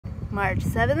March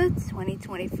 7th,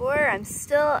 2024. I'm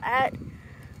still at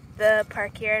the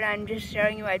park here, and I'm just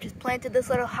showing you I just planted this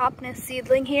little Hopnis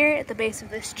seedling here at the base of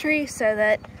this tree so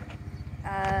that,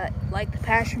 like the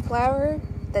passion flower,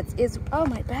 oh,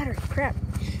 my battery, crap.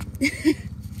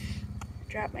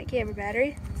 Dropped my camera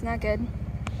battery, it's not good.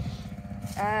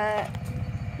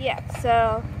 Yeah,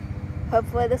 so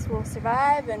hopefully this will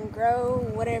survive and grow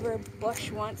whatever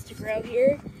bush wants to grow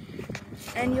here.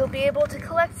 And you'll be able to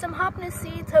collect some Hopnis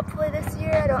seeds hopefully this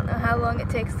year. I don't know how long it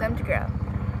takes them to grow.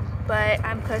 But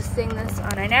I'm posting this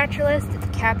on iNaturalist. It's a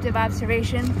captive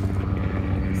observation.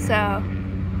 So,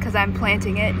 because I'm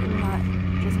planting it and not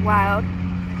just wild.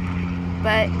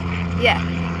 But yeah,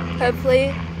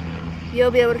 hopefully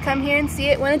you'll be able to come here and see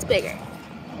it when it's bigger.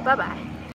 Bye-bye.